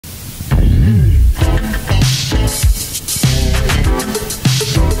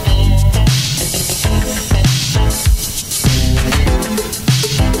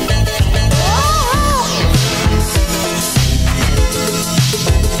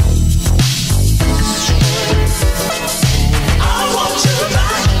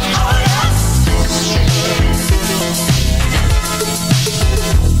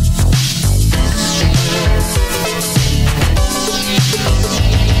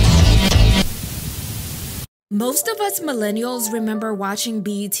Most of us millennials remember watching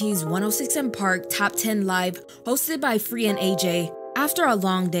BET's 106 & Park Top 10 Live hosted by Free and AJ after a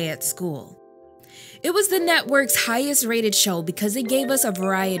long day at school. It was the network's highest rated show because it gave us a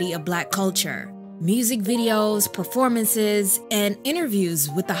variety of Black culture, music videos, performances, and interviews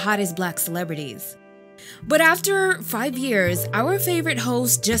with the hottest Black celebrities. But after 5 years, our favorite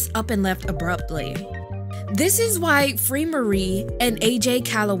host just up and left abruptly. This is why Free Marie and AJ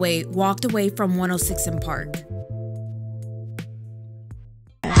Calloway walked away from 106 & Park.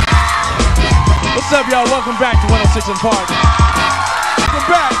 What's up, y'all? Welcome back to 106 & Park.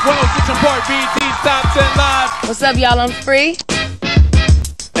 Welcome back, 106 & Park, BET's Top 10 Live. What's up, y'all? I'm Free.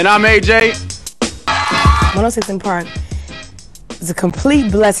 And I'm AJ. 106 & Park is a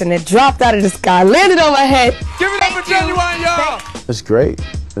complete blessing that dropped out of the sky, landed on my head. Give it up for Genuine, y'all. It's great.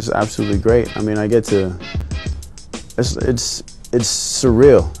 It's absolutely great. I mean, I get to, it's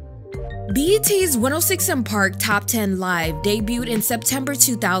surreal. BET's 106 & Park Top 10 Live debuted in September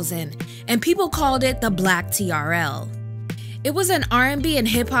 2000, and people called it the Black TRL. It was an R&B and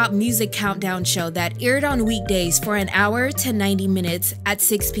hip-hop music countdown show that aired on weekdays for an hour to 90 minutes at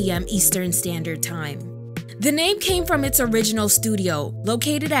 6 p.m. Eastern Standard Time. The name came from its original studio,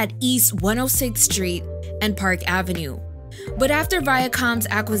 located at East 106th Street and Park Avenue. But after Viacom's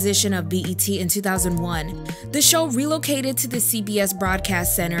acquisition of BET in 2001, the show relocated to the CBS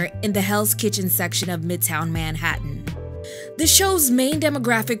Broadcast Center in the Hell's Kitchen section of Midtown Manhattan. The show's main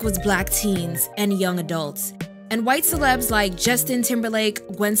demographic was Black teens and young adults, and white celebs like Justin Timberlake,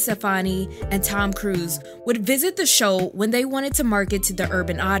 Gwen Stefani, and Tom Cruise would visit the show when they wanted to market to the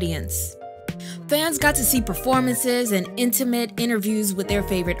urban audience. Fans got to see performances and intimate interviews with their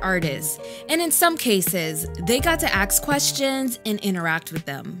favorite artists, and in some cases, they got to ask questions and interact with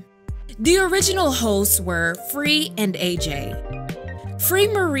them. The original hosts were Free and AJ. Free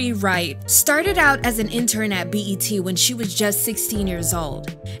Marie Wright started out as an intern at BET when she was just 16 years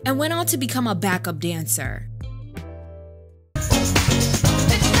old, and went on to become a backup dancer.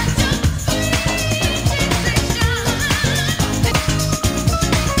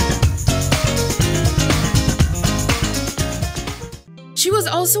 She was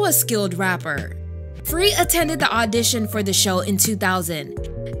also a skilled rapper. Free attended the audition for the show in 2000,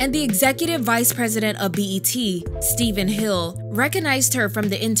 and the executive vice president of BET, Stephen Hill, recognized her from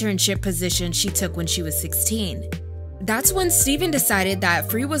the internship position she took when she was 16. That's when Stephen decided that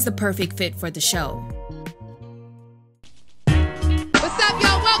Free was the perfect fit for the show. What's up,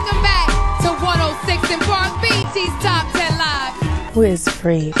 y'all? Welcome back to 106 & Park, BET's Top 10 Live. Who is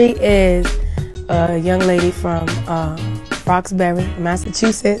Free? Free is a young lady from Roxbury,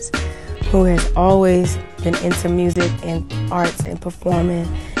 Massachusetts, who has always been into music and arts and performing,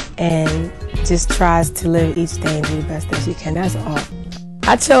 and just tries to live each day and do the best that she can. That's all.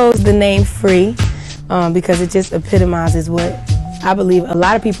 I chose the name Free because it just epitomizes what I believe a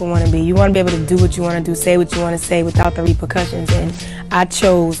lot of people want to be. You want to be able to do what you want to do, say what you want to say without the repercussions, and I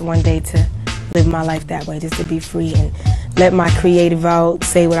chose one day to live my life that way, just to be free and let my creative out,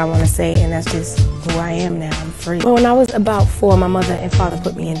 say what I want to say, and that's just who I am now. I'm free. Well, when I was about 4, my mother and father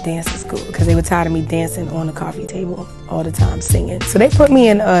put me in dancing school because they were tired of me dancing on the coffee table all the time singing. So they put me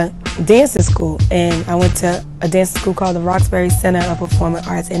in a dancing school, and I went to a dancing school called the Roxbury Center of Performing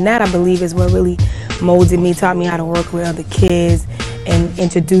Arts, and that, I believe, is what really molded me, taught me how to work with other kids, and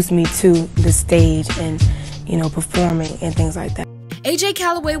introduced me to the stage and, you know, performing and things like that. AJ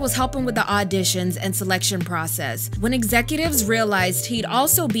Calloway was helping with the auditions and selection process when executives realized he'd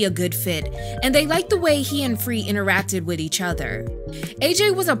also be a good fit, and they liked the way he and Free interacted with each other.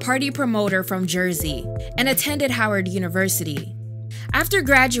 AJ was a party promoter from Jersey and attended Howard University. After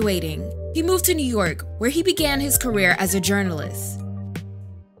graduating, he moved to New York, where he began his career as a journalist.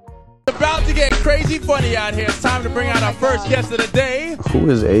 It's about to get crazy funny out here. It's time to bring out our first guest of the day. Who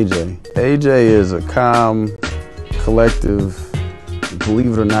is AJ? AJ is a calm, collective,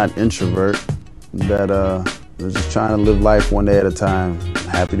 believe it or not, introvert that is just trying to live life one day at a time. I'm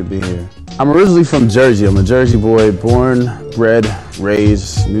happy to be here. I'm originally from Jersey. I'm a Jersey boy, born, bred,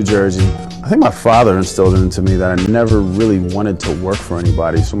 raised, New Jersey. I think my father instilled it into me that I never really wanted to work for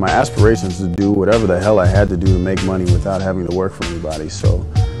anybody. So my aspiration was to do whatever the hell I had to do to make money without having to work for anybody. So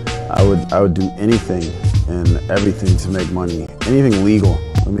I would do anything and everything to make money. Anything legal.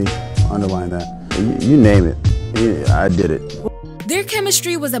 Let me underline that. You name it. I did it. Their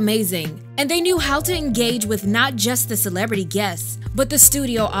chemistry was amazing, and they knew how to engage with not just the celebrity guests, but the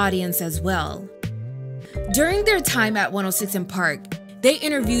studio audience as well. During their time at 106 & Park, they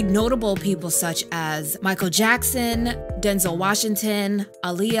interviewed notable people such as Michael Jackson, Denzel Washington,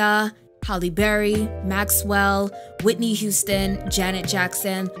 Aaliyah, Halle Berry, Maxwell, Whitney Houston, Janet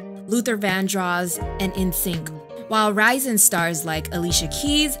Jackson, Luther Vandross, and NSYNC, while rising stars like Alicia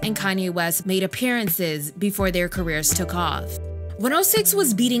Keys and Kanye West made appearances before their careers took off. 106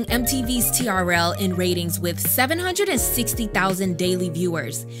 was beating MTV's TRL in ratings with 760,000 daily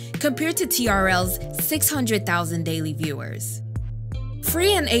viewers, compared to TRL's 600,000 daily viewers.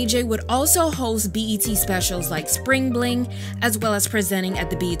 Free and AJ would also host BET specials like Spring Bling, as well as presenting at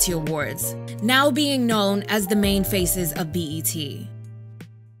the BET Awards, now being known as the main faces of BET.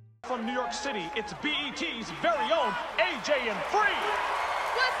 From New York City, it's BET's very own AJ and Free.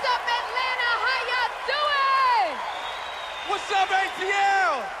 What's up, Atlanta? How y'all doing? What's up,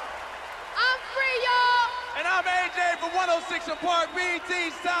 ATL? I'm Free, y'all. And I'm AJ from 106 and Park,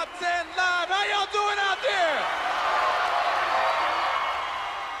 BET's Top 10 Live. How y'all doing out there?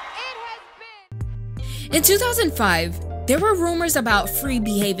 In 2005, there were rumors about Free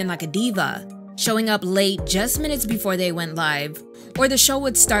behaving like a diva, showing up late just minutes before they went live, or the show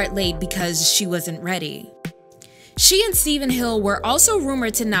would start late because she wasn't ready. She and Stephen Hill were also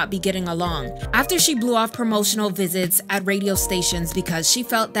rumored to not be getting along after she blew off promotional visits at radio stations because she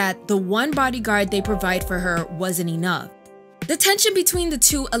felt that the one bodyguard they provide for her wasn't enough. The tension between the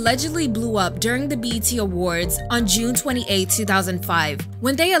two allegedly blew up during the BET Awards on June 28, 2005,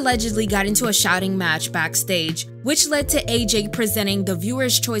 when they allegedly got into a shouting match backstage, which led to AJ presenting the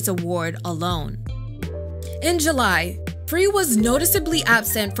Viewer's Choice Award alone. In July, Free was noticeably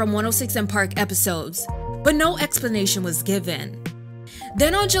absent from 106 and Park episodes, but no explanation was given.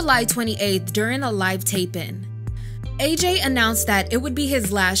 Then on July 28th, during a live taping, AJ announced that it would be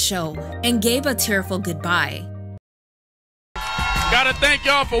his last show and gave a tearful goodbye. Gotta thank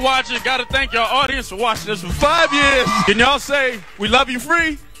y'all for watching. Gotta thank y'all audience for watching this for 5 years. Can y'all say, we love you,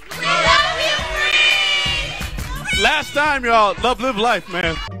 Free? We love you, Free! Last time, y'all. Love, live life,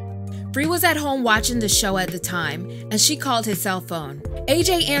 man. Free was at home watching the show at the time, and she called his cell phone.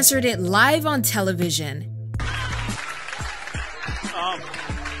 AJ answered it live on television.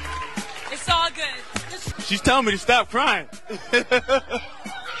 It's all good. She's telling me to stop crying.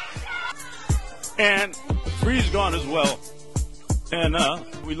 And Free's gone as well. And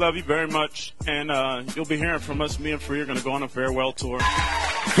we love you very much. And you'll be hearing from us. Me and Free are going to go on a farewell tour.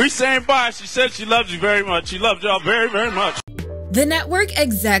 Free saying bye. She said she loves you very much. She loves y'all very, very much. The network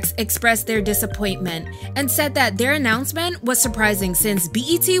execs expressed their disappointment and said that their announcement was surprising since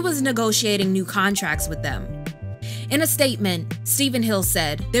BET was negotiating new contracts with them. In a statement, Stephen Hill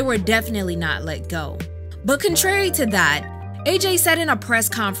said they were definitely not let go. But contrary to that, AJ said in a press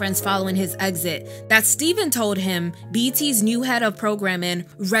conference following his exit that Stephen told him BET's new head of programming,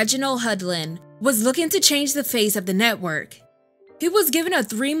 Reginald Hudlin, was looking to change the face of the network. He was given a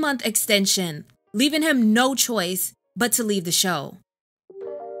 3-month extension, leaving him no choice but to leave the show.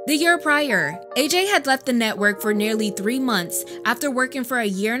 The year prior, AJ had left the network for nearly 3 months after working for a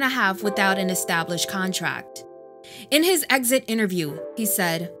year and a half without an established contract. In his exit interview, he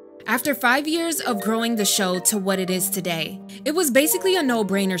said, "After 5 years of growing the show to what it is today, it was basically a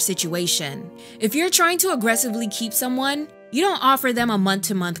no-brainer situation. If you're trying to aggressively keep someone, you don't offer them a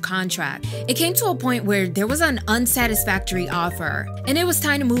month-to-month contract. It came to a point where there was an unsatisfactory offer, and it was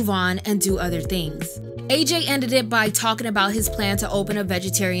time to move on and do other things." AJ ended it by talking about his plan to open a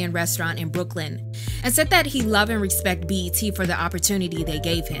vegetarian restaurant in Brooklyn, and said that he loved and respected BET for the opportunity they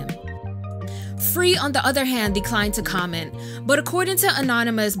gave him. Free, on the other hand, declined to comment, but according to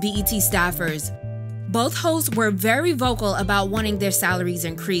anonymous BET staffers, both hosts were very vocal about wanting their salaries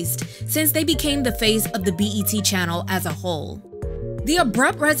increased since they became the face of the BET channel as a whole. The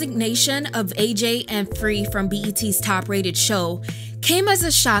abrupt resignation of AJ and Free from BET's top-rated show came as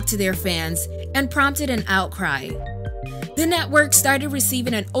a shock to their fans and prompted an outcry. The network started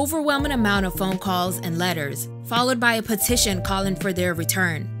receiving an overwhelming amount of phone calls and letters, followed by a petition calling for their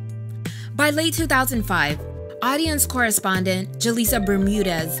return. By late 2005, audience correspondent Jaleesa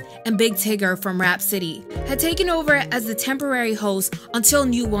Bermudez and Big Tigger from Rap City had taken over as the temporary host until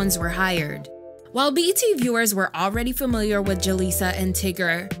new ones were hired. While BET viewers were already familiar with Jaleesa and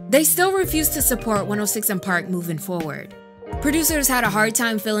Tigger, they still refused to support 106 and Park moving forward. Producers had a hard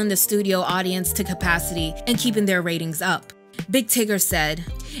time filling the studio audience to capacity and keeping their ratings up. Big Tigger said,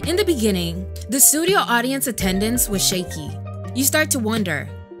 "In the beginning, the studio audience attendance was shaky. You start to wonder,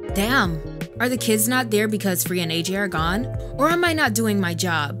 damn, are the kids not there because Free and AJ are gone? Or am I not doing my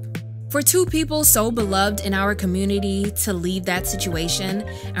job? For two people so beloved in our community to leave that situation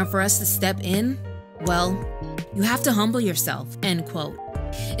and for us to step in, well, you have to humble yourself," end quote.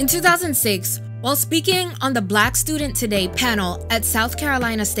 In 2006, while speaking on the Black Student Today panel at South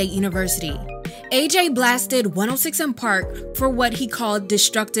Carolina State University, AJ blasted 106 and Park for what he called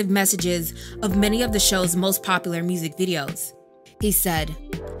destructive messages of many of the show's most popular music videos. He said,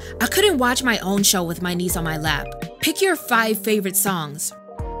 I couldn't watch my own show with my niece on my lap. Pick your 5 favorite songs.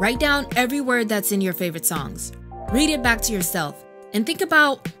 Write down every word that's in your favorite songs. Read it back to yourself and think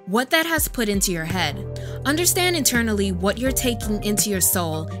about what that has put into your head. Understand internally what you're taking into your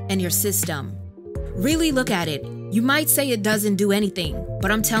soul and your system. Really look at it. You might say it doesn't do anything,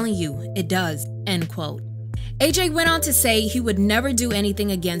 but I'm telling you, it does." End quote. AJ went on to say he would never do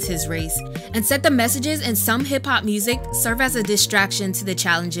anything against his race and said the messages in some hip-hop music serve as a distraction to the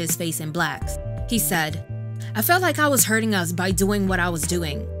challenges facing blacks. He said, "I felt like I was hurting us by doing what I was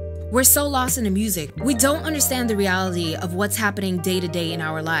doing. We're so lost in the music, we don't understand the reality of what's happening day to day in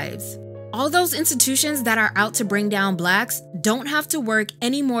our lives. All those institutions that are out to bring down blacks don't have to work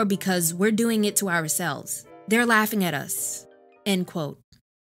anymore because we're doing it to ourselves. They're laughing at us." End quote.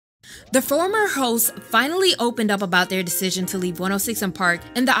 The former hosts finally opened up about their decision to leave 106 & Park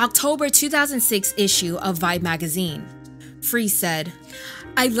in the October 2006 issue of Vibe magazine. Free said,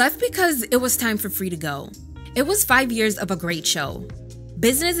 "I left because it was time for Free to go. It was 5 years of a great show.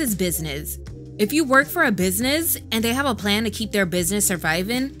 Business is business. If you work for a business and they have a plan to keep their business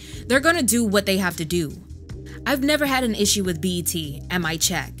surviving, they're gonna do what they have to do. I've never had an issue with BET and my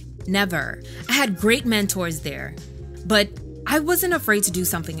check. Never. I had great mentors there. But I wasn't afraid to do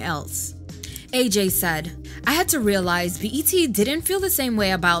something else." AJ said, "I had to realize BET didn't feel the same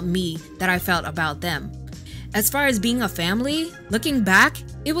way about me that I felt about them. As far as being a family, looking back,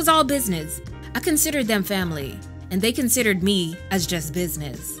 it was all business. I considered them family, and they considered me as just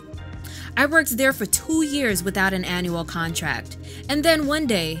business. I worked there for 2 years without an annual contract, and then one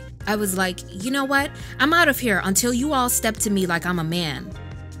day, I was like, you know what? I'm out of here until you all step to me like I'm a man.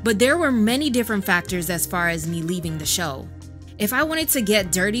 But there were many different factors as far as me leaving the show. If I wanted to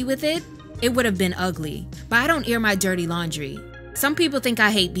get dirty with it, it would have been ugly, but I don't air my dirty laundry. Some people think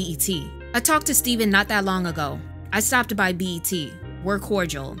I hate BET. I talked to Steven not that long ago. I stopped by BET. We're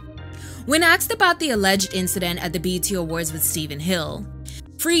cordial." When asked about the alleged incident at the BET Awards with Stephen Hill,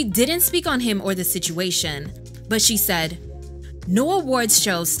 Free didn't speak on him or the situation, but she said, "No awards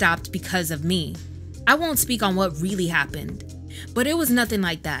show stopped because of me. I won't speak on what really happened, but it was nothing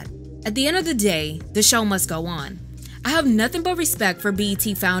like that. At the end of the day, the show must go on. I have nothing but respect for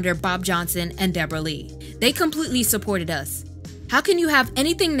BET founder Bob Johnson and Deborah Lee. They completely supported us. How can you have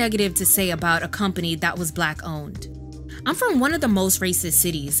anything negative to say about a company that was black owned? I'm from one of the most racist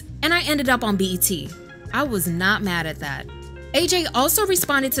cities, and I ended up on BET. I was not mad at that." AJ also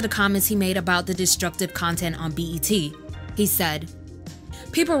responded to the comments he made about the destructive content on BET. He said,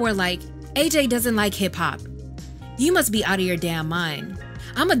 "People were like, AJ doesn't like hip-hop. You must be out of your damn mind.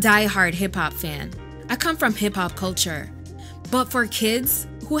 I'm a die-hard hip-hop fan. I come from hip-hop culture. But for kids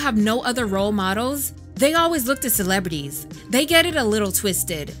who have no other role models, they always look to celebrities. They get it a little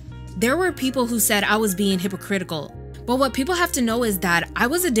twisted. There were people who said I was being hypocritical, but what people have to know is that I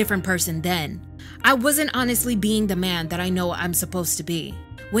was a different person then. I wasn't honestly being the man that I know I'm supposed to be.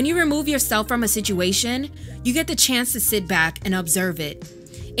 When you remove yourself from a situation, you get the chance to sit back and observe it.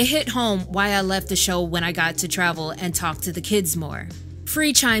 It hit home why I left the show when I got to travel and talk to the kids more."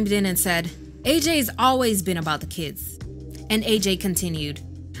 Free chimed in and said, "AJ's always been about the kids." And AJ continued,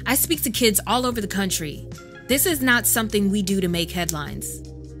 "I speak to kids all over the country. This is not something we do to make headlines.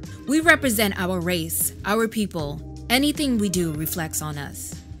 We represent our race, our people. Anything we do reflects on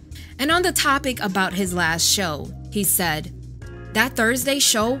us." And on the topic about his last show, he said, "That Thursday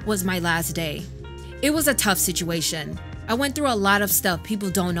show was my last day. It was a tough situation. I went through a lot of stuff people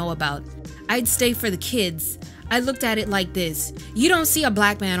don't know about. I'd stay for the kids. I looked at it like this. You don't see a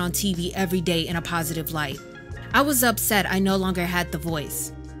black man on TV every day in a positive light. I was upset I no longer had the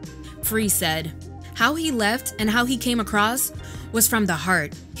voice." Free said, "How he left and how he came across was from the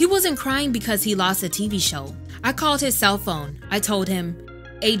heart. He wasn't crying because he lost a TV show. I called his cell phone. I told him,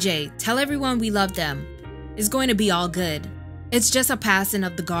 AJ, tell everyone we love them. It's going to be all good. It's just a passing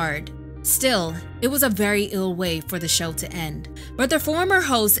of the guard." Still, it was a very ill way for the show to end. But the former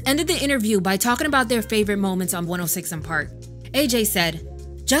hosts ended the interview by talking about their favorite moments on 106 & Park. AJ said,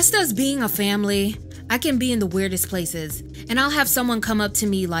 "Just us being a family, I can be in the weirdest places, and I'll have someone come up to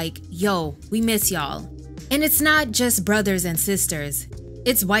me like, yo, we miss y'all. And it's not just brothers and sisters,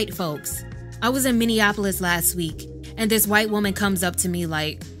 it's white folks. I was in Minneapolis last week, and this white woman comes up to me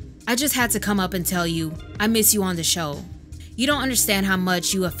like, I just had to come up and tell you, I miss you on the show. You don't understand how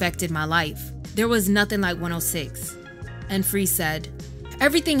much you affected my life. There was nothing like 106. And Free said,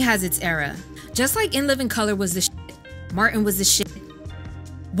 "Everything has its era. Just like In Living Color was the shit, Martin was the shit.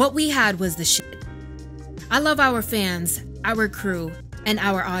 What we had was the shit. I love our fans, our crew, and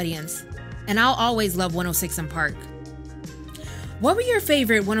our audience. And I'll always love 106 & Park." What were your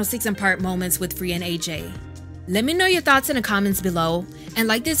favorite 106 & Park moments with Free and AJ? Let me know your thoughts in the comments below, And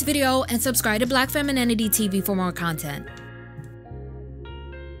like this video and subscribe to Black Femininity TV for more content.